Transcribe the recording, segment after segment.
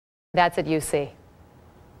That's at UC.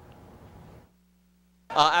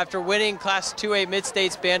 After winning Class 2A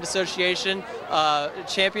Mid-States Band Association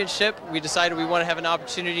championship, we decided we want to have an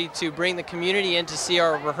opportunity to bring the community in to see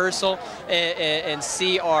our rehearsal and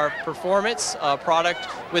see our performance product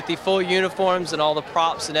with the full uniforms and all the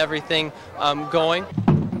props and everything going.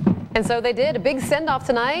 And so they did. A big send-off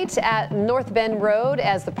tonight at North Bend Road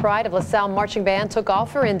as the pride of LaSalle Marching Band took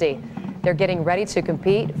off for Indy. They're getting ready to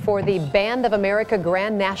compete for the Band of America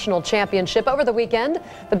Grand National Championship. Over the weekend,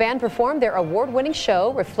 the band performed their award-winning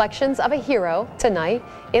show, Reflections of a Hero, tonight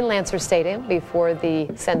in Lancer Stadium before the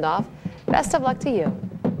send-off. Best of luck to you.